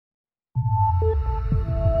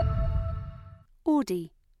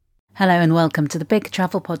Geordie. Hello and welcome to the Big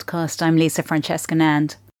Travel Podcast. I'm Lisa Francesca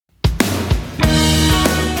Nand.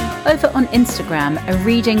 Over on Instagram, a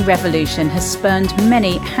reading revolution has spurned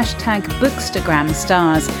many #Bookstagram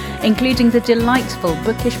stars, including the delightful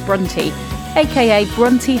Bookish Bronte, aka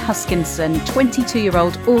Bronte Huskinson,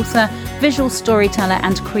 22-year-old author, visual storyteller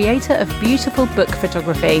and creator of beautiful book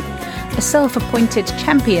photography. A self-appointed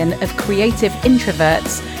champion of creative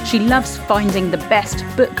introverts, she loves finding the best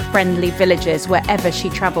book-friendly villages wherever she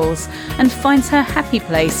travels and finds her happy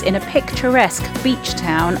place in a picturesque beach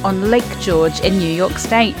town on Lake George in New York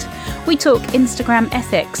State. We talk Instagram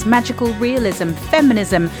ethics, magical realism,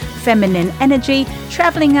 feminism, feminine energy,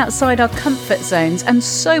 travelling outside our comfort zones and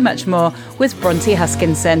so much more with Bronte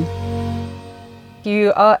Huskinson.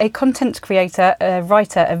 You are a content creator, a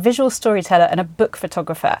writer, a visual storyteller and a book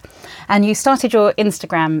photographer. And you started your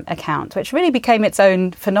Instagram account, which really became its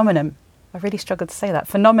own phenomenon. I really struggled to say that.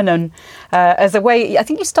 Phenomenon as a way, I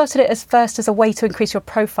think you started it as a way to increase your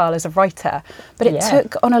profile as a writer, but it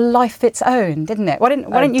took on a life of its own, didn't it? Why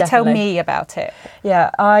don't you tell me about it?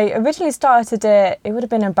 Yeah, I originally started it would have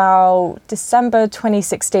been about December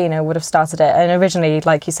 2016 I would have started it. And originally,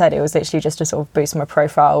 like you said, it was literally just to sort of boost my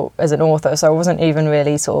profile as an author. So I wasn't even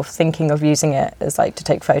really sort of thinking of using it as like to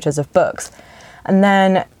take photos of books. And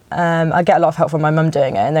then I get a lot of help from my mum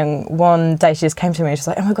doing it, and then one day she just came to me and she's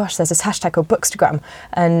like, oh my gosh, there's this hashtag called Bookstagram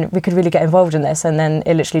and we could really get involved in this. And then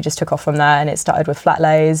it literally just took off from there, and it started with flat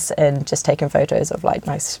lays and just taking photos of like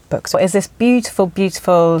nice books. What is this beautiful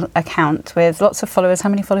account with lots of followers? How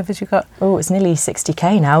many followers you got? Oh, it's nearly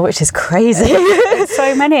 60k now, which is crazy. It's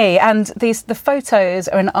so many, and the photos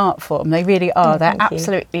are an art form. They really are. They're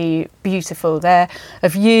absolutely beautiful. They're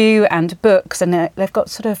of you and books, and they've got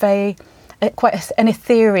sort of quite an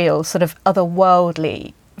ethereal, sort of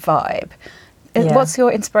otherworldly vibe. Yeah. What's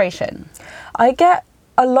your inspiration? I get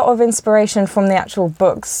a lot of inspiration from the actual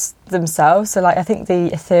books themselves. So like I think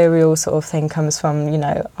the ethereal sort of thing comes from,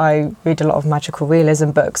 I read a lot of magical realism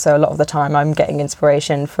books, so a lot of the time I'm getting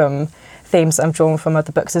inspiration from themes that I've drawn from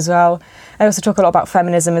other books as well. I also talk a lot about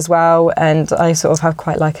feminism as well, and I sort of have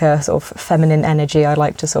quite like a sort of feminine energy, I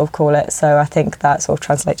like to sort of call it. So I think that sort of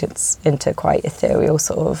translates into quite ethereal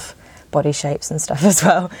sort of body shapes and stuff as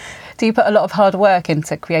well. Do you put a lot of hard work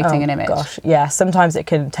into creating an image? Gosh, yeah. Sometimes it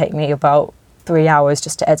can take me about 3 hours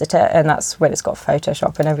just to edit it, and that's when it's got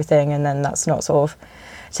Photoshop and everything, and then that's not sort of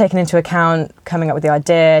taken into account coming up with the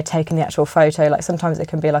idea, taking the actual photo. Like sometimes it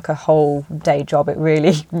can be like a whole day job. It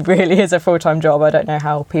really, really is a full-time job. I don't know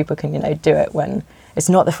how people can, do it when it's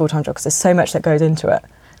not the full-time job, because there's so much that goes into it.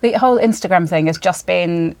 The whole Instagram thing has just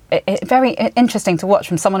been very interesting to watch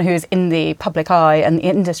from someone who is in the public eye and the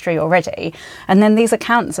industry already. And then these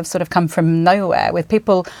accounts have sort of come from nowhere with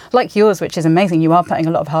people like yours, which is amazing. You are putting a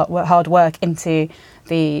lot of hard work into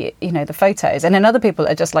the photos, and then other people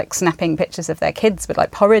are just like snapping pictures of their kids with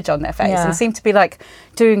like porridge on their face and seem to be like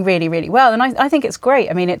doing really, really well. And I think it's great.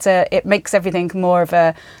 I mean, it makes everything more of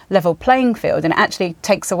a level playing field, and it actually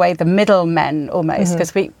takes away the middlemen almost,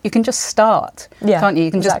 because you can just start, can't you?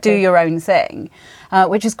 You can just do your own thing.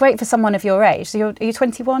 Which is great for someone of your age. So are you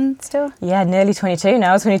 21 still? Yeah, nearly 22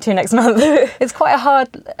 now. 22 next month. It's quite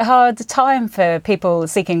a hard time for people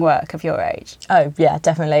seeking work of your age. Oh, yeah,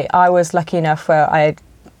 definitely. I was lucky enough where I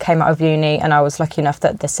came out of uni, and I was lucky enough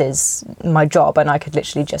that this is my job and I could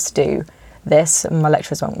literally just do this. My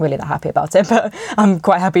lecturers weren't really that happy about it, but I'm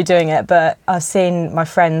quite happy doing it. But I've seen my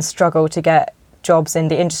friends struggle to get jobs in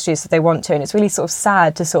the industries that they want to, and it's really sort of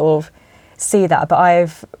sad to sort of see that. But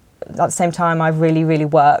at the same time, I've really, really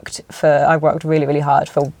worked really, really hard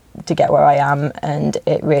to get where I am, and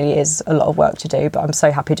it really is a lot of work to do, but I'm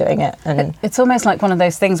so happy doing it. And it's almost like one of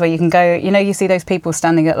those things where you can go, you see those people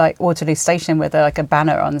standing at like Waterloo Station with like a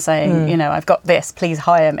banner on saying, I've got this, please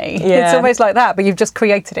hire me. Yeah. It's almost like that, but you've just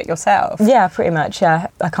created it yourself. Yeah, pretty much, yeah.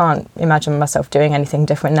 I can't imagine myself doing anything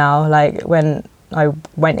different now. Like when I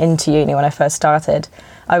went into uni, when I first started,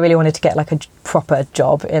 I really wanted to get like a proper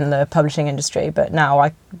job in the publishing industry, but now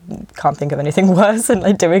I can't think of anything worse than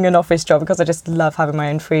like doing an office job, because I just love having my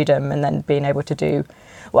own freedom and then being able to do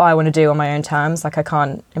what I want to do on my own terms. Like I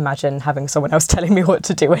can't imagine having someone else telling me what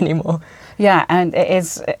to do anymore. Yeah, and it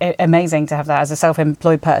is amazing to have that as a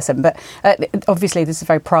self-employed person. But obviously this is a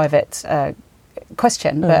very private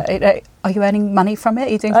question, but are you earning money from it?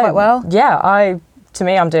 Are you doing quite well? Yeah, to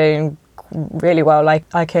me I'm doing really well. Like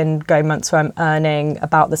I can go months where I'm earning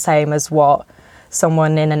about the same as what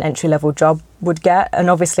someone in an entry-level job would get, and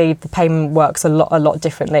obviously the payment works a lot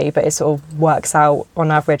differently, but it sort of works out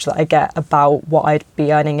on average that I get about what I'd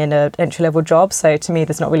be earning in an entry-level job. So to me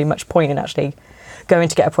there's not really much point in actually going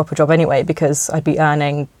to get a proper job anyway, because I'd be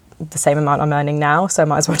earning the same amount I'm earning now, so I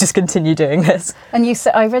might as well just continue doing this. And you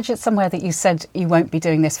said, I read it somewhere that you said you won't be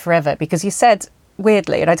doing this forever, because you said,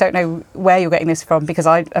 weirdly, and I don't know where you're getting this from, because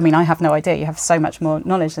I mean, I have no idea. You have so much more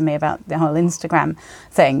knowledge than me about the whole Instagram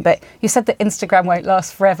thing. But you said that Instagram won't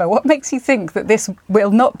last forever. What makes you think that this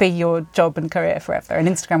will not be your job and career forever, and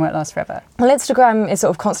Instagram won't last forever? Well, Instagram is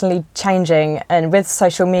sort of constantly changing, and with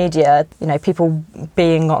social media, you know, people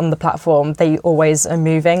being on the platform, they always are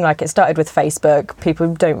moving. Like, it started with Facebook.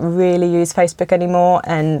 People don't really use Facebook anymore,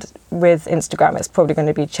 and with Instagram, it's probably going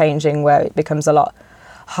to be changing, where it becomes a lot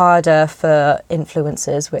harder for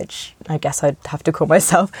influencers, which I guess I'd have to call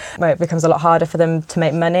myself, where it becomes a lot harder for them to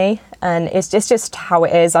make money. And it's just how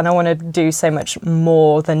it is. And I want to do so much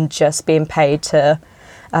more than just being paid to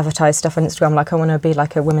advertise stuff on Instagram. Like, I want to be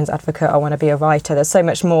like a women's advocate. I want to be a writer. There's so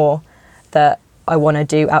much more that I want to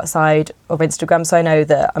do outside of Instagram. So I know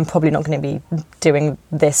that I'm probably not going to be doing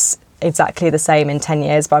this exactly the same in 10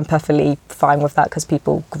 years, but I'm perfectly fine with that, because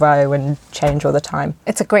people grow and change all the time.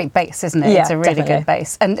 It's a great base, isn't it? Yeah, it's a really definitely. good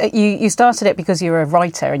base. And you started it because you were a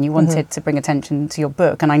writer and you wanted to bring attention to your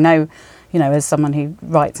book. And I know, you know, as someone who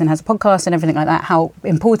writes and has a podcast and everything like that, how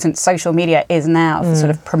important social media is now for sort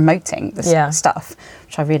of promoting this stuff,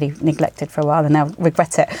 which I really neglected for a while and now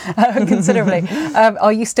regret it considerably.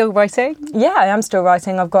 Are you still writing? Yeah, I am still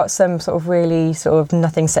writing. I've got some sort of really sort of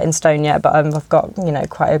nothing set in stone yet, but I've got, you know,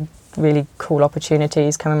 quite a really cool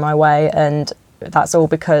opportunities coming my way, and that's all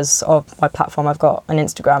because of my platform I've got on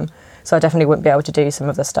Instagram. So I definitely wouldn't be able to do some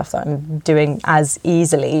of the stuff that I'm doing as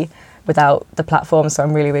easily without the platform. So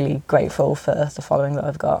I'm really, really grateful for the following that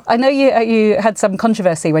I've got. I know you had some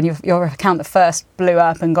controversy when your account at first blew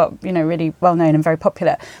up and got, you know, really well known and very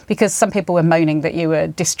popular, because some people were moaning that you were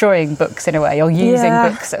destroying books in a way, or using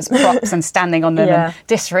books as props and standing on them and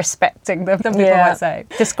disrespecting them, people might say.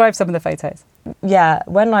 Describe some of the photos. Yeah,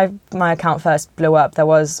 when my account first blew up, there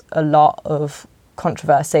was a lot of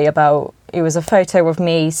controversy about, it was a photo of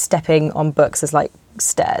me stepping on books as like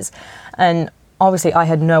stairs, and obviously I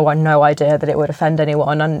had no idea that it would offend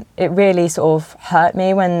anyone, and it really sort of hurt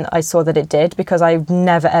me when I saw that it did, because I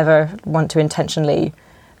never ever want to intentionally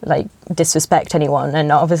like disrespect anyone.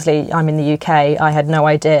 And obviously I'm in the UK, I had no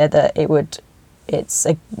idea that it's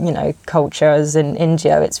a, you know, culture as in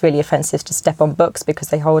India, it's really offensive to step on books because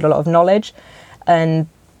they hold a lot of knowledge. And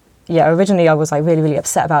yeah, originally I was like really, really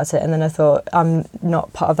upset about it, and then I thought, I'm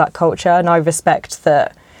not part of that culture, and I respect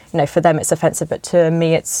that, you know, for them it's offensive, but to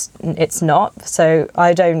me it's not. So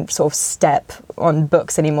I don't sort of step on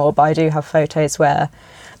books anymore, but I do have photos where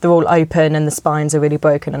they're all open and the spines are really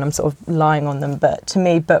broken and I'm sort of lying on them. But to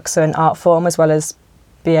me, books are an art form as well as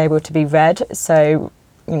be able to be read. So,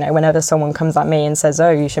 you know, whenever someone comes at me and says,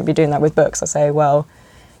 oh, you shouldn't be doing that with books, I say, well,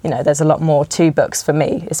 you know, there's a lot more to books for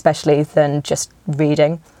me, especially than just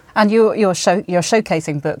reading. And you're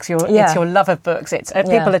showcasing books. It's your love of books. It's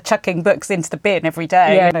people are chucking books into the bin every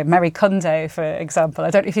day. Yeah. You know, Marie Kondo, for example. I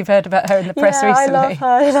don't know if you've heard about her in the press recently.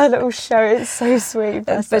 I love her little show. It's so sweet.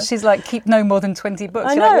 But she's like, keep no more than 20 books.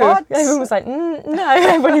 I You're know. like, what? Everyone was like, no.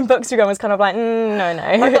 Everyone in Bookstagram was kind of like, no.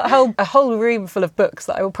 I've got a whole room full of books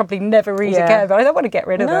that I will probably never read again, but I don't want to get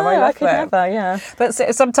rid of them. I love them. Never, But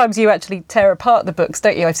sometimes you actually tear apart the books,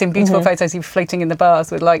 don't you? I've seen beautiful photos of you floating in the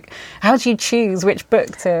bars with, like, how do you choose which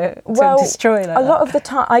book to destroy? A lot of the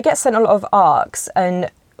time I get sent a lot of ARCs, and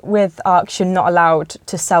with ARCs you're not allowed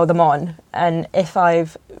to sell them on, and if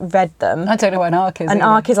I've read them, I don't know what an ARC is. An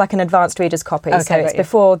ARC is like an advanced reader's copy, so it's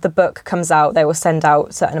before the book comes out, they will send out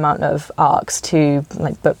a certain amount of ARCs to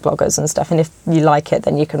like book bloggers and stuff, and if you like it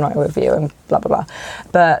then you can write a review and blah blah blah.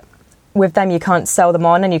 But with them you can't sell them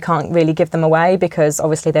on and you can't really give them away, because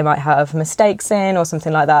obviously they might have mistakes in or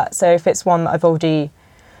something like that. So if it's one that I've already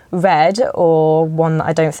read or one that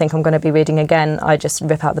I don't think I'm going to be reading again, I just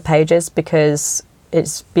rip out the pages, because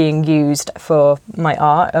it's being used for my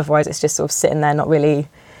art. Otherwise it's just sort of sitting there not really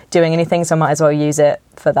doing anything, so I might as well use it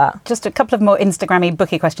for that. Just a couple of more Instagrammy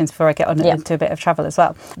booky questions before I get on into a bit of travel as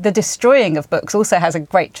well. The destroying of books also has a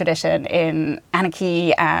great tradition in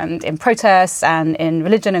anarchy and in protests and in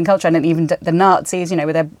religion and culture, and even the Nazis, you know,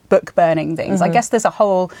 with their book burning things. I guess is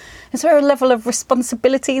there a level of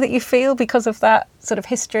responsibility that you feel because of that sort of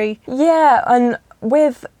history? Yeah, and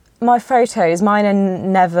with my photos, mine are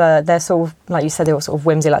never, they're sort of, like you said, they're all sort of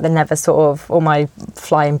whimsy, like they're never sort of, all my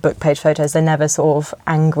flying book page photos, they're never sort of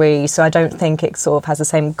angry, so I don't think it sort of has the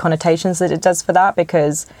same connotations that it does for that,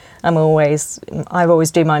 because I always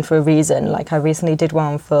do mine for a reason. Like I recently did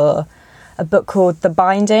one for a book called The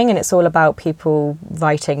Binding, and it's all about people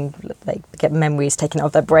writing, they get memories taken out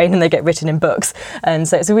of their brain and they get written in books, and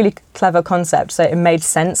so it's a really clever concept, so it made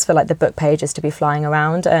sense for like the book pages to be flying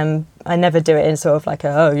around. I never do it in sort of like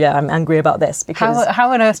I'm angry about this, because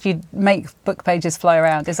how on earth do you make book pages fly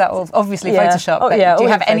around? Is that all obviously Photoshop? Oh, but yeah, do you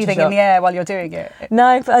have Photoshop. anything in the air while you're doing it?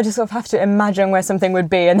 No, but I just sort of have to imagine where something would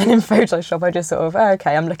be, and then in Photoshop I just sort of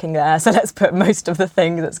okay, I'm looking there, so let's put most of the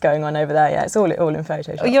thing that's going on over there. Yeah, it's all in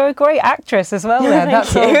Photoshop. You're a great actress as well then.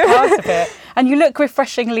 That's all part of it. And you look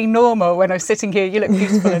refreshingly normal when I'm sitting here. You look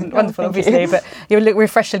beautiful and wonderful, obviously, but you look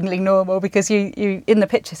refreshingly normal because you in the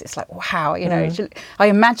pictures, it's like, wow, I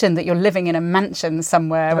imagine that you're living in a mansion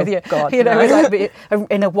somewhere with your,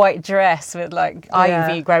 in a white dress with like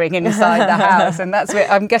ivy growing inside the house. And that's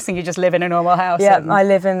it. I'm guessing you just live in a normal house. Yeah, I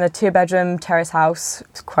live in the 2-bedroom terrace house.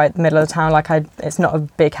 It's quite the middle of town. It's not a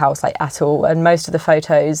big house like at all. And most of the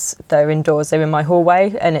photos, they're indoors. They're in my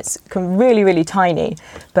hallway, and it's really, really tiny.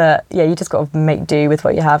 But yeah, you just got to make do with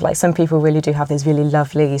what you have. Like some people really do have these really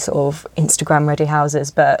lovely sort of Instagram ready houses,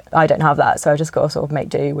 but I don't have that, so I just got to sort of make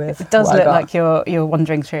do with. It does look like you're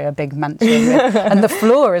wandering through a big mansion, and the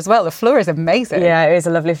floor as well. The floor is amazing. Yeah, it is a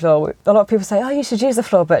lovely floor. A lot of people say, "Oh, you should use the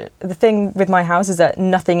floor," but the thing with my house is that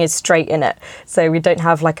nothing is straight in it, so we don't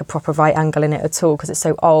have like a proper right angle in it at all because it's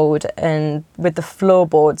so old. And with the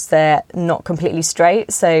floorboards, they're not completely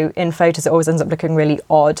straight, so in photos it always ends up looking really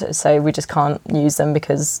odd. So we just can't use them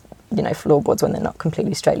because floorboards when they're not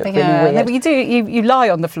completely straight look really weird. No, but you lie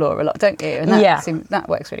on the floor a lot, don't you? And that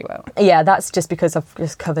works really well. Yeah, that's just because I've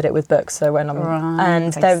just covered it with books. So when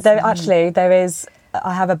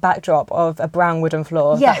I have a backdrop of a brown wooden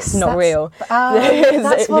floor. Yes, that's not real.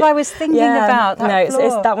 That's what I was thinking about.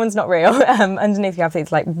 That one's not real. Underneath you have these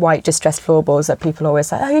like white distressed floorboards that people always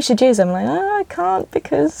say, "Oh, you should use them." I'm like, "Oh, I can't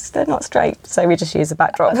because they're not straight." So we just use a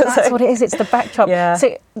backdrop. That's what it is. It's the backdrop. Yeah.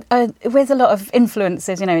 So with a lot of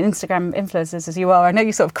influencers, Instagram influencers as you are, I know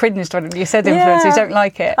you sort of cringed when you said influencers. You don't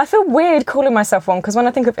like it. I feel weird calling myself one because when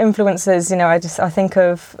I think of influencers, I think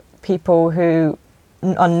of people who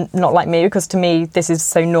are not like me, because to me this is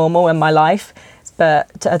so normal in my life, but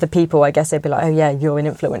to other people I guess they'd be like, "Oh yeah, you're an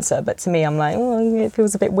influencer," but to me I'm like, it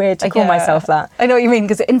feels a bit weird to call myself that. I know what you mean,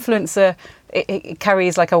 because influencer it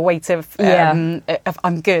carries like a weight of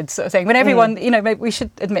I'm good sort of thing. When everyone, maybe we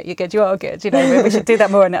should admit you're good, you are good, we should do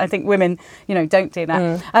that more. And I think women, don't do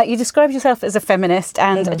that. You describe yourself as a feminist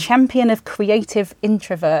and a champion of creative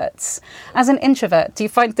introverts. As an introvert, do you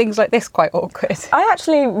find things like this quite awkward? I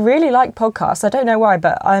actually really like podcasts. I don't know why,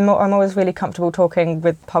 but I'm always really comfortable talking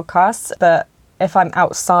with podcasts. But if I'm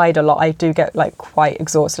outside a lot, I do get like quite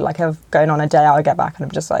exhausted. Like if going on a day out, I get back and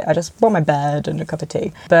I'm just like, I just want my bed and a cup of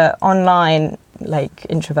tea. But online, like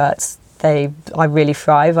introverts, I really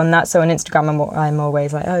thrive on that. So on Instagram, I'm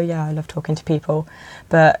always like, "Oh yeah, I love talking to people."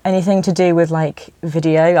 But anything to do with like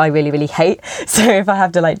video, I really, really hate. So if I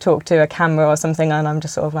have to like talk to a camera or something, and I'm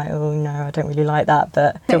just sort of like, "Oh no, I don't really like that."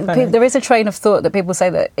 But there is a train of thought that people say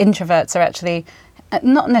that introverts are actually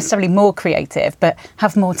not necessarily more creative, but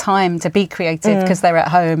have more time to be creative because they're at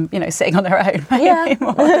home, sitting on their own, maybe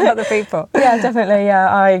more than other people. Yeah, definitely. Yeah,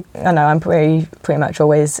 I know I'm pretty much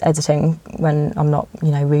always editing when I'm not,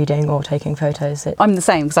 reading or taking photos. I'm the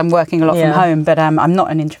same because I'm working a lot from home, but I'm not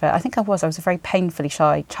an introvert. I think I was a very painfully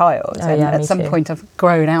shy child, and at some point I've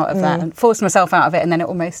grown out of that and forced myself out of it, and then it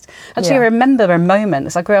almost. Actually, I remember a moment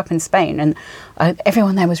as I grew up in Spain, and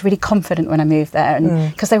everyone there was really confident when I moved there, and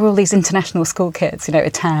because they were all these international school kids.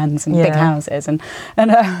 With tans and big houses, and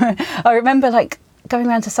I remember like going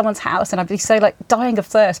around to someone's house and I'd be so like dying of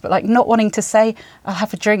thirst, but like not wanting to say I'll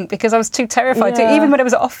have a drink because I was too terrified to, even when it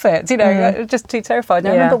was offered, just too terrified. And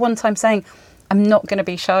I remember one time saying, "I'm not going to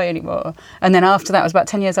be shy anymore." And then after that, I was about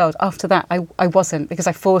 10 years old. After that, I wasn't, because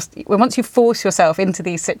once you force yourself into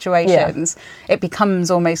these situations, it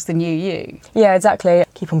becomes almost the new you. Yeah, exactly.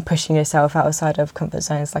 Keep on pushing yourself outside of comfort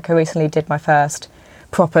zones. Like I recently did my first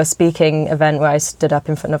proper speaking event where I stood up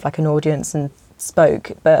in front of like an audience and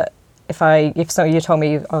spoke. But if you told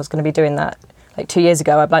me I was going to be doing that like 2 years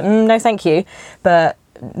ago, I'd be like, no, thank you. But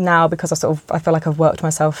now, because I feel like I've worked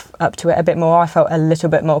myself up to it a bit more, I felt a little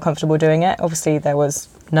bit more comfortable doing it. Obviously there was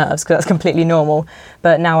nerves, because that's completely normal,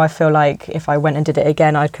 but now I feel like if I went and did it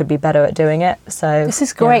again, I could be better at doing it. So this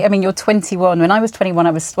is great. I mean, you're 21. When I was 21,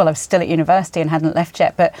 I was still at university and hadn't left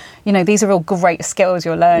yet, but these are all great skills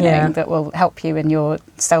you're learning that will help you in your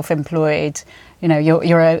self-employed,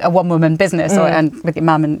 you're a one-woman business, and with your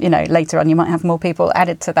mum, and later on you might have more people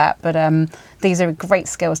added to that. But these are great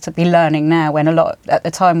skills to be learning now. At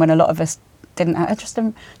the time when a lot of us didn't. I'm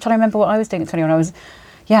trying to remember what I was doing at 21. I was,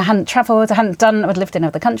 I hadn't travelled, I'd lived in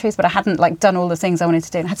other countries, but I hadn't like done all the things I wanted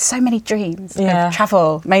to do. And I had so many dreams of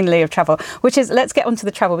travel, mainly of travel, which is, let's get onto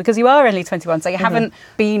the travel, because you are only 21, so you haven't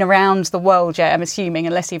been around the world yet, I'm assuming,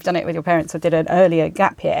 unless you've done it with your parents or did an earlier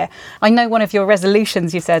gap year. I know one of your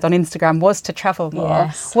resolutions, you said on Instagram, was to travel more.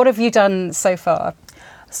 Yes. What have you done so far?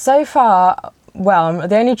 So far, well,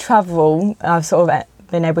 the only travel I've sort of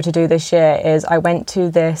been able to do this year is I went to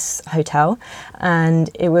this hotel, and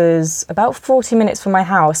it was about 40 minutes from my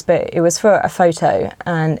house, but it was for a photo,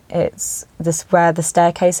 and it's this where the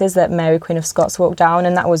staircase is that Mary Queen of Scots walked down,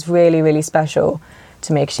 and that was really, really special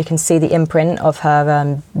to me because you can see the imprint of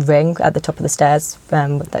her ring at the top of the stairs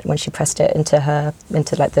when she pressed it into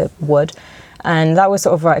like the wood. And that was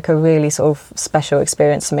sort of like a really sort of special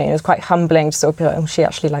experience for me. It was quite humbling to sort of be like, oh, she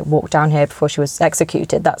actually like walked down here before she was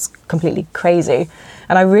executed. That's completely crazy.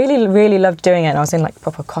 And I really, really loved doing it. And I was in like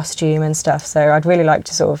proper costume and stuff. So I'd really like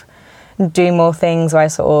to sort of do more things where I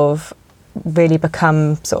sort of really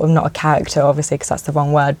become sort of not a character, obviously, because that's the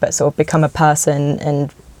wrong word, but sort of become a person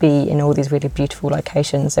and be in all these really beautiful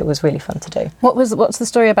locations. It was really fun to do. What's the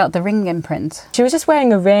story about the ring imprint? She was just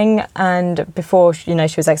wearing a ring, and before she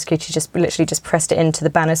was executed, she just literally just pressed it into the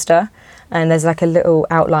banister, and there's like a little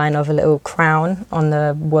outline of a little crown on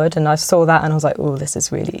the wood, and I saw that and I was like, oh, this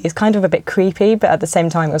is really, it's kind of a bit creepy, but at the same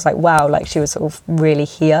time it was like, wow, like she was sort of really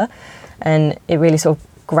here, and it really sort of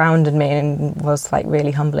grounded me and was like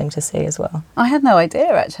really humbling to see as well. I had no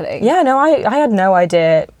idea, actually. Yeah, no, I had no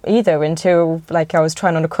idea either until like I was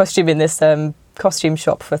trying on a costume in this costume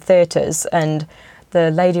shop for theatres, and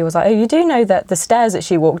the lady was like, oh, you do know that the stairs that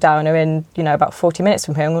she walked down are in, about 40 minutes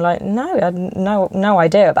from here? And we're like, no, I had no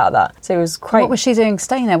idea about that. So it was quite... What was she doing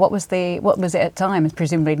staying there? What was it at the time? It's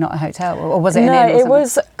presumably not a hotel, or was it an inn? No, it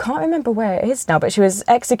was, can't remember where it is now, but she was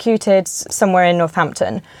executed somewhere in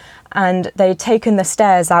Northampton. And they'd taken the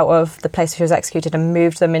stairs out of the place where she was executed and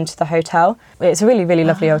moved them into the hotel. It's a really, really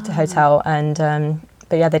lovely hotel. And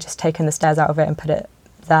but yeah, they'd just taken the stairs out of it and put it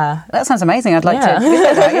there. That sounds amazing. I'd like to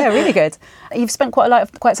visit that. Yeah, really good. You've spent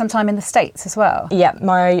quite some time in the States as well. Yeah,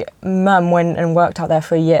 my mum went and worked out there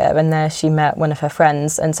for a year, and there she met one of her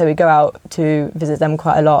friends. And so we go out to visit them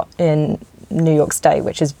quite a lot in New York State,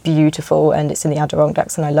 which is beautiful, and it's in the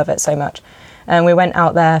Adirondacks, and I love it so much. And we went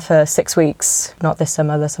out there for 6 weeks, not this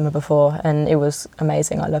summer, the summer before, and it was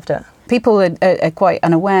amazing. I loved it. People are quite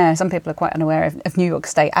unaware, some people are quite unaware of New York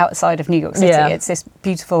State outside of New York City. Yeah. It's this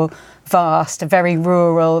beautiful, vast, very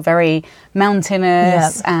rural, very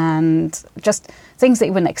mountainous, and just things that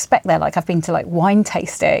you wouldn't expect there. Like I've been to like wine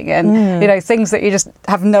tasting and, things that you just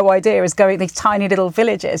have no idea is going, these tiny little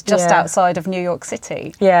villages just outside of New York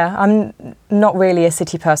City. Yeah, I'm not really a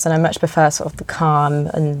city person. I much prefer sort of the calm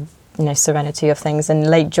and serenity of things, and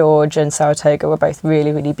Lake George and Saratoga were both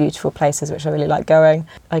really, really beautiful places which I really like going.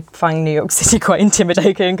 I find New York City quite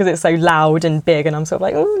intimidating because it's so loud and big, and I'm sort of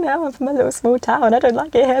like, oh no, I'm from a little small town, I don't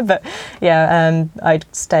like it here. But yeah, I'd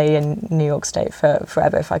stay in New York State for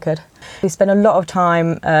forever if I could. We spent a lot of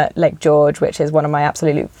time at Lake George, which is one of my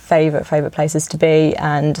absolute favourite places to be,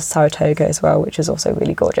 and Saratoga as well, which is also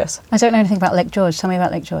really gorgeous. I don't know anything about Lake George. Tell me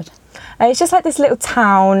about Lake George. It's just like this little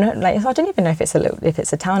town. Like I don't even know if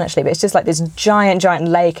it's a town actually, but it's just like this giant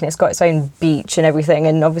lake, and it's got its own beach and everything.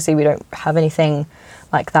 And obviously we don't have anything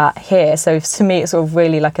like that here. So to me, it's sort of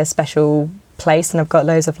really like a special place. And I've got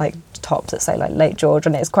loads of like tops that say like Lake George,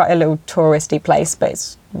 and it's quite a little touristy place, but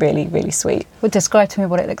it's really, really sweet. Well, describe to me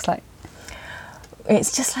what it looks like.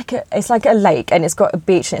 It's just like a lake, and it's got a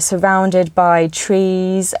beach, and it's surrounded by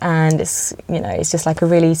trees, and it's just like a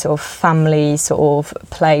really sort of family sort of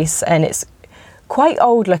place, and it's quite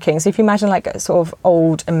old looking. So if you imagine like a sort of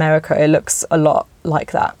old America, it looks a lot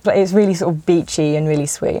like that. But it's really sort of beachy and really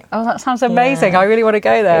sweet. Oh, that sounds amazing. Yeah. I really want to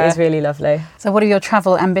go there. It is really lovely. So what are your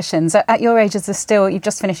travel ambitions? At your age, you've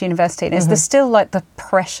just finished university, and is there still like the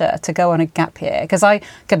pressure to go on a gap year? Because I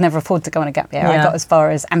could never afford to go on a gap year. I got as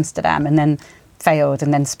far as Amsterdam and then failed,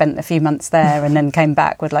 and then spent a few months there and then came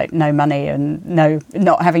back with like no money and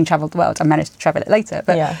not having travelled the world. I managed to travel it later,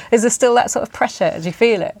 but is there still that sort of pressure? Do you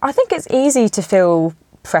feel it? I think it's easy to feel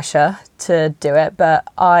pressure to do it, but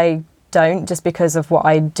I don't, just because of what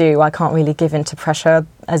I do. I can't really give in to pressure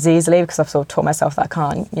as easily because I've sort of taught myself that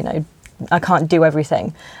I can't do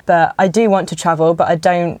everything. But I do want to travel, but I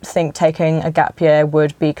don't think taking a gap year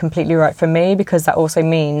would be completely right for me, because that also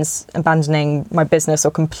means abandoning my business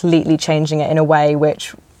or completely changing it in a way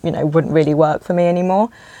which wouldn't really work for me anymore.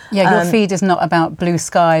 Yeah, your feed is not about blue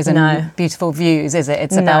skies and beautiful views, is it?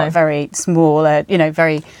 It's about very small,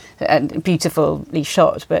 very beautifully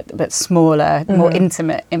shot, but smaller, more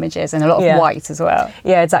intimate images, and a lot of white as well.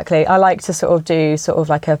 Yeah, exactly. I like to sort of do sort of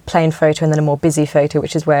like a plain photo and then a more busy photo,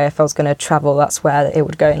 which is where if I was going to travel, that's where it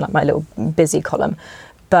would go in like my little busy column.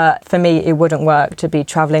 But for me, it wouldn't work to be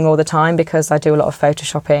travelling all the time because I do a lot of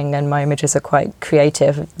photoshopping and my images are quite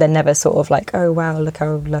creative. They're never sort of like, oh, wow, look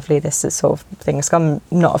how lovely this is sort of thing. So I'm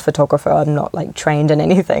not a photographer. I'm not like trained in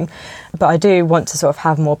anything. But I do want to sort of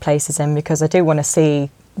have more places in because I do want to see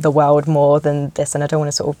the world more than this. And I don't want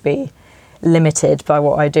to sort of be limited by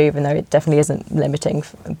what I do, even though it definitely isn't limiting.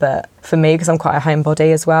 But for me, because I'm quite a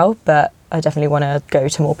homebody as well, but I definitely want to go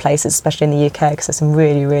to more places, especially in the UK, because there's some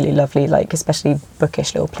really, really lovely, like especially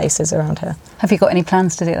bookish little places around here. Have you got any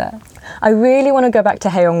plans to do that? I really want to go back to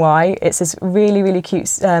Hay-on-Wye. It's this really, really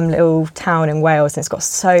cute little town in Wales, and it's got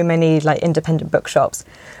so many like independent bookshops,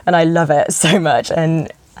 and I love it so much. And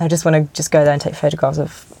I just want to just go there and take photographs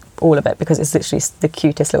of all of it because it's literally the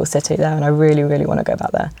cutest little city there, and I really, really want to go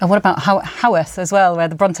back there. And what about Haworth as well, where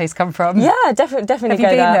the Brontes come from? Yeah, definitely. Have you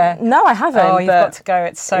been there? No, I haven't. Oh, you've got to go.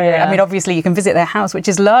 It's so... Yeah. I mean, obviously you can visit their house, which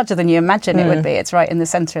is larger than you imagine it would be. It's right in the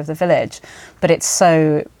centre of the village, but it's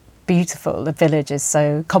so beautiful. The village is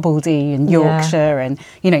so cobbledy and Yorkshire, and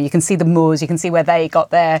you can see the moors, you can see where they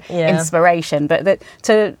got their inspiration. But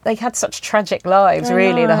they had such tragic lives,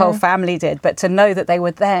 really. The whole family did. But to know that they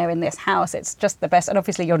were there in this house, it's just the best. And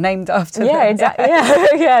obviously, you're named after them. Yeah, exactly.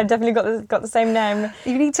 Yeah, definitely got the same name.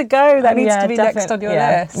 You need to go. That needs to be next on your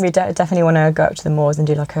list. We definitely want to go up to the moors and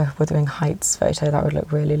do like a Wuthering Heights photo. That would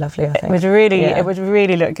look really lovely. I think it would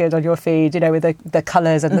really look good on your feed. With the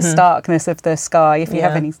colours and the starkness of the sky. If you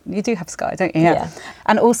have any. You do have sky, don't you? Yeah.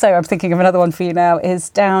 And also, I'm thinking of another one for you now, is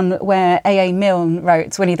down where A.A. Milne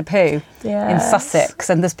wrote Winnie the Pooh in Sussex,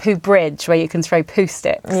 and there's Pooh Bridge where you can throw Pooh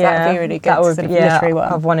sticks. That would be really good. That would be, literary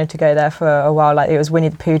one. I've wanted to go there for a while. Like, it was Winnie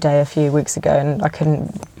the Pooh Day a few weeks ago, and I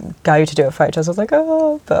couldn't go to do a photo. So I was like,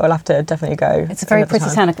 but I'll have to definitely go. It's a very pretty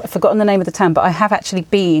town. I've forgotten the name of the town, but I have actually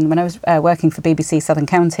been, when I was working for BBC Southern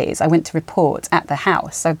Counties, I went to report at the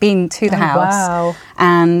house. So I've been to the house. Wow.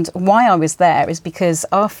 And why I was there is because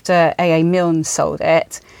after A.A. Milne sold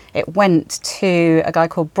it went to a guy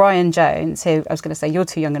called Brian Jones, who I was going to say you're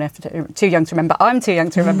too young to remember. I'm too young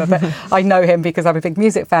to remember, but I know him because I'm a big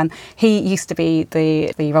music fan. He used to be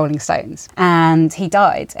the Rolling Stones, and he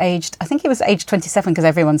died aged 27, because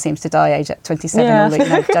everyone seems to die aged at 27. Yeah. All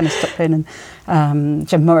the, Janis Joplin and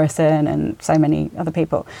Jim Morrison and so many other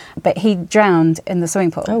people. But he drowned in the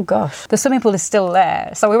swimming pool. Oh gosh. The swimming pool is still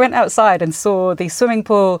there. So we went outside and saw the swimming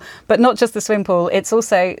pool, but not just the swimming pool. It's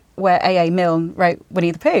also where A.A. Milne wrote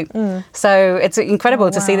Winnie the Pooh. So it's incredible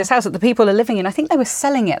to see this house that the people are living in. I think they were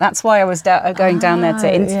selling it. That's why I was going down there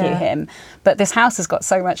to interview him. But this house has got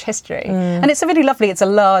so much history. And it's a really lovely, it's a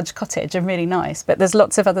large cottage and really nice. But there's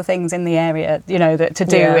lots of other things in the area, that to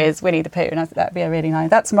do with Winnie the Pooh. And I think that'd be a really nice.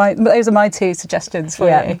 Those are my two suggestions for you.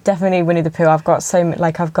 Yeah, definitely Winnie the Pooh. I've got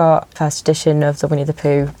first edition of the Winnie the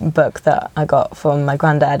Pooh book that I got from my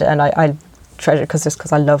granddad, and I treasure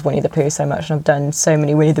because I love Winnie the Pooh so much, and I've done so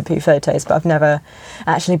many Winnie the Pooh photos, but I've never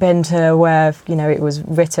actually been to where it was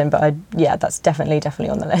written. But that's definitely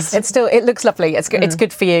on the list. It looks lovely. It's good. It's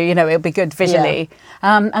good for you. It'll be good visually.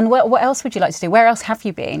 And what else would you like to do? Where else have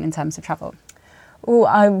you been in terms of travel? Oh,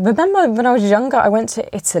 I remember when I was younger, I went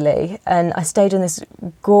to Italy and I stayed in this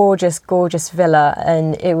gorgeous villa,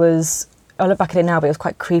 and it was. I look back at it now, but it was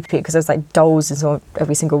quite creepy because there was like dolls in sort of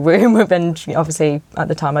every single room. And obviously at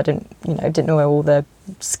the time I didn't know all the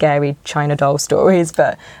scary China doll stories,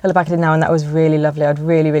 but I look back at it now and that was really lovely. I'd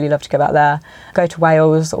really, really love to go back there. Go to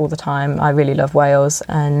Wales all the time. I really love Wales,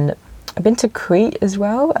 and I've been to Crete as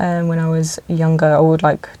well. And when I was younger, I would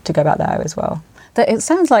like to go back there as well. It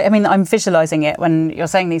sounds like, I'm visualising it when you're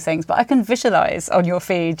saying these things, but I can visualise on your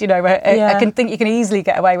feed, where I can think you can easily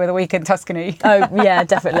get away with a week in Tuscany. Oh, yeah,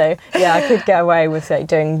 definitely. Yeah, I could get away with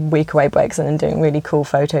doing week away breaks and then doing really cool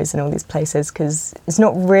photos in all these places, because it's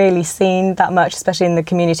not really seen that much, especially in the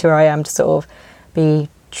community where I am, to sort of be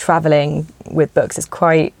travelling with books. It's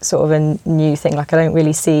quite sort of a new thing. Like, I don't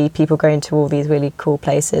really see people going to all these really cool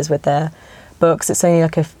places with their books. It's only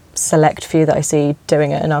like a select few that I see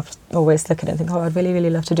doing it, and I've always look at it and think, I'd really, really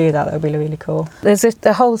love to do that. That would be really, really cool. There's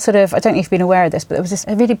the whole sort of, I don't know if you've been aware of this, but there was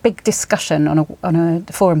a really big discussion on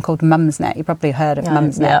a forum called Mumsnet. You probably heard of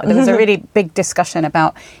Mumsnet. Yeah. There was a really big discussion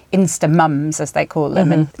about Insta mums, as they call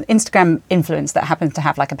them, and Instagram influence that happens to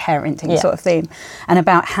have like a parenting sort of theme, and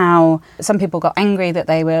about how some people got angry that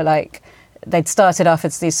they were like they'd started off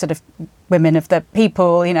as these sort of women of the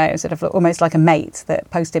people, you know, sort of almost like a mate that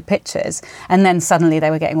posted pictures, and then suddenly they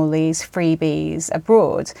were getting all these freebies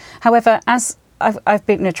abroad. However, as I've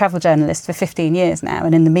been a travel journalist for 15 years now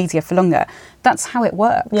and in the media for longer, that's how it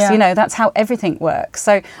works. You know, that's how everything works.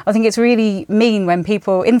 So I think it's really mean when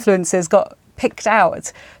influencers got picked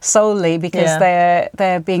out solely because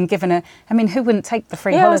they're being given I mean, who wouldn't take the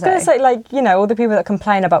free holiday? I was going to say, like, you know, all the people that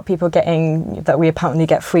complain about people that we apparently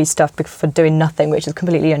get free stuff for doing nothing, which is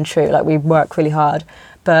completely untrue. Like, we work really hard.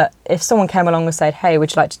 But if someone came along and said, hey,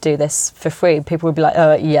 would you like to do this for free? People would be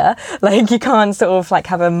like, yeah. Like, you can't sort of like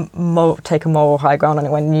take a moral high ground on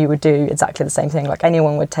it when you would do exactly the same thing. Like,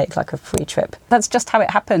 anyone would take like a free trip. That's just how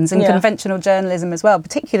it happens in conventional journalism as well,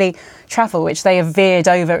 particularly travel, which they have veered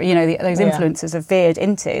over, you know, those influencers have veered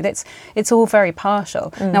into. It's all very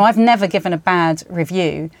partial. Now, I've never given a bad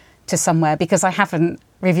review to somewhere because I haven't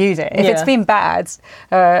reviewed it. If it's been bad,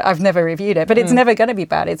 I've never reviewed it, but it's never going to be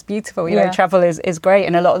bad. It's beautiful. You know, travel is great,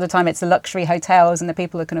 and a lot of the time it's the luxury hotels and the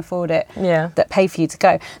people who can afford it that pay for you to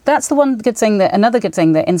go. That's the another good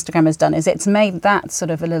thing that Instagram has done is it's made that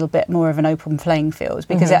sort of a little bit more of an open playing field,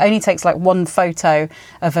 because it only takes like one photo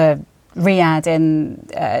of a riad in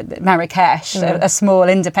Marrakesh, a small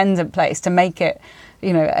independent place, to make it,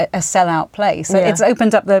 you know, a sellout place. So it's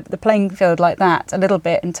opened up the playing field like that a little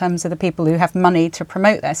bit in terms of the people who have money to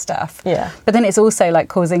promote their stuff. Yeah. But then it's also like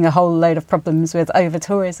causing a whole load of problems with over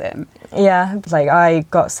tourism. Yeah, like I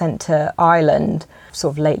got sent to Ireland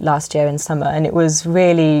sort of late last year in summer, and it was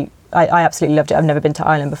really, I absolutely loved it. I've never been to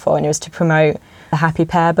Ireland before, and it was to promote the Happy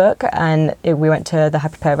Pear book, and we went to the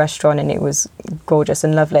Happy Pear restaurant, and it was gorgeous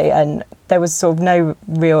and lovely, and there was sort of no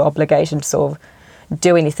real obligation to sort of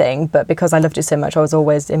do anything, but because I loved it so much, I was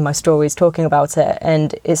always in my stories talking about it,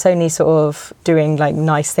 and it's only sort of doing like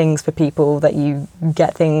nice things for people that you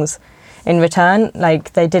get things in return.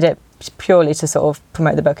 Like, they did it purely to sort of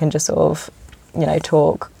promote the book and just sort of, you know,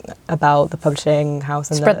 talk about the publishing house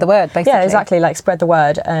and spread the word, basically. Yeah, exactly, like spread the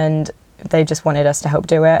word, and they just wanted us to help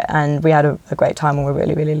do it, and we had a great time and we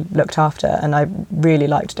really, really looked after, and I really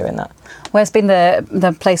liked doing that. Where's been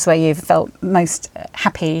the place where you've felt most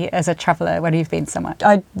happy as a traveller when you've been somewhere?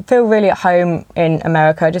 I feel really at home in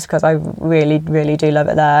America, just because I really, really do love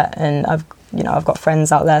it there, and I've got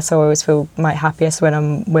friends out there, so I always feel my happiest when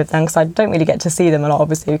I'm with them, because I don't really get to see them a lot,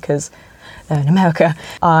 obviously, because they're in America.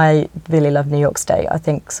 I really love New York State. I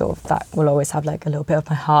think sort of that will always have like a little bit of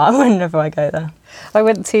my heart whenever I go there. I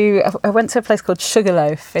went to a place called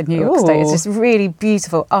Sugarloaf in New York State. It's this really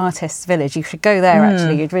beautiful artist's village. You should go there,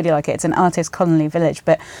 actually. You'd really like it. It's an artist colony village.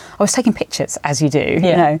 But I was taking pictures, as you do, you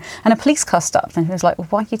know, and a police car stopped and he was like, well,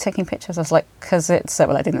 why are you taking pictures? I was like, because it's,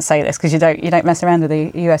 well, I didn't say this because you don't mess around with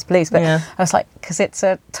the US police, but I was like, because it's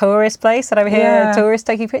a tourist place and over here tourists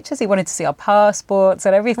taking pictures. He wanted to see our passports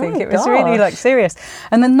and everything. It was really like serious.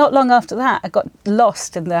 And then not long after that, I got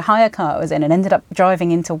lost in the hire car I was in and ended up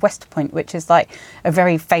driving into West Point, which is like a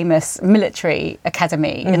very famous military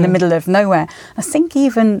academy in the middle of nowhere. I think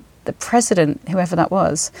even the president, whoever that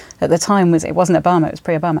was at the time, it wasn't Obama, it was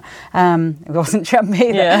pre-Obama. It wasn't Trump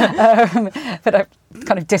either. But I'm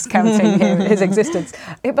kind of discounting his existence.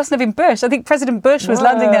 It mustn't have been Bush. I think President Bush was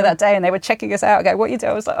landing there that day and they were checking us out, going, what are you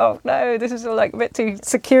doing? I was like, oh no, this is all like a bit too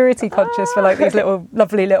security conscious for like these little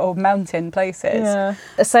lovely little mountain places.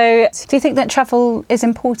 So do you think that travel is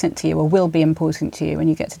important to you or will be important to you when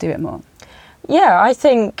you get to do it more? Yeah, I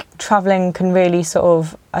think travelling can really sort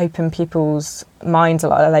of open people's minds a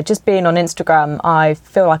lot. Like, just being on Instagram, I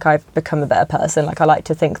feel like I've become a better person. Like, I like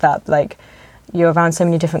to think that, like, you're around so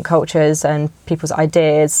many different cultures and people's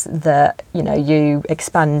ideas that, you know, you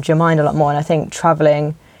expand your mind a lot more. And I think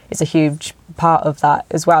travelling is a huge part of that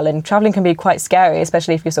as well. And travelling can be quite scary,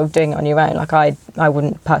 especially if you're sort of doing it on your own. Like, I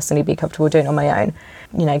wouldn't personally be comfortable doing it on my own.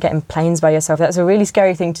 You know, getting planes by yourself, that's a really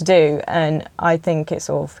scary thing to do. And I think it's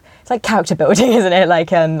like character building, isn't it?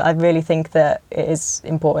 Like, I really think that it is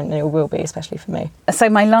important, and it will be, especially for me. So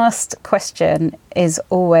my last question is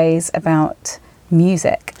always about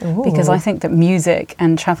music. Ooh. Because I think that music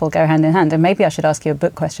and travel go hand in hand. And maybe I should ask you a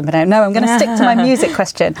book question, but I don't know. I'm going to stick to my music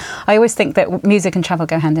question. I always think that music and travel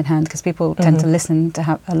go hand in hand because people tend to listen to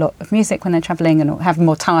have a lot of music when they're travelling and have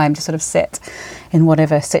more time to sort of sit in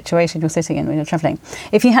whatever situation you're sitting in when you're travelling.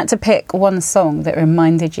 If you had to pick one song that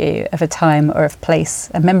reminded you of a time or of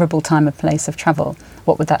place, a memorable time or place of travel,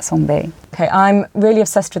 what would that song be? Okay, I'm really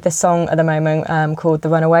obsessed with this song at the moment called The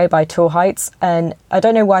Runaway by Tall Heights, and I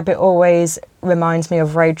don't know why, but it always reminds me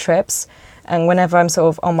of road trips, and whenever I'm sort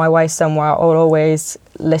of on my way somewhere, I'll always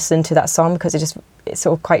listen to that song because it's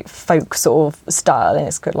sort of quite folk sort of style, and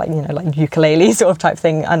it's good, like, you know, like ukulele sort of type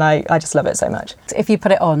thing, and I just love it so much. If you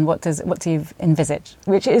put it on, what do you envisage?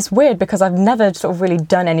 Which is weird because I've never sort of really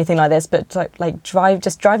done anything like this, but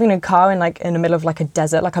just driving a car in the middle of like a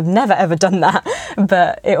desert, like I've never ever done that,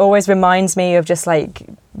 but it always reminds me of just like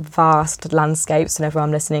vast landscapes whenever I'm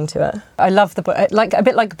listening to it. I love the book, like a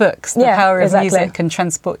bit like books. The power of music can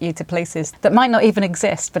transport you to places that might not even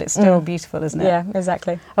exist, but it's still beautiful, isn't it? Yeah,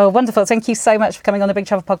 exactly. Oh, wonderful. Thank you so much for coming on the Big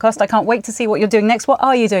Travel Podcast. I can't wait to see what you're doing next. What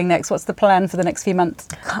are you doing next? What's the plan for the next few months?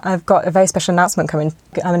 I've got a very special announcement coming.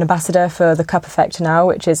 I'm an ambassador for the Cup Effect now,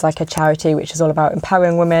 which is like a charity which is all about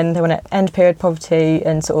empowering women. They want to end period poverty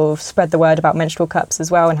and sort of spread the word about menstrual cups as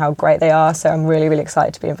well and how great they are. So I'm really, really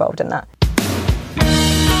excited to be involved in that.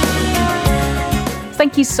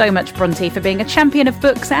 Thank you so much, Bronte, for being a champion of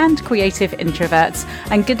books and creative introverts,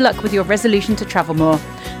 and good luck with your resolution to travel more.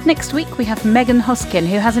 Next week, we have Megan Hoskin,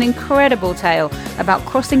 who has an incredible tale about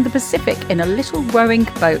crossing the Pacific in a little rowing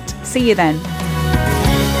boat. See you then.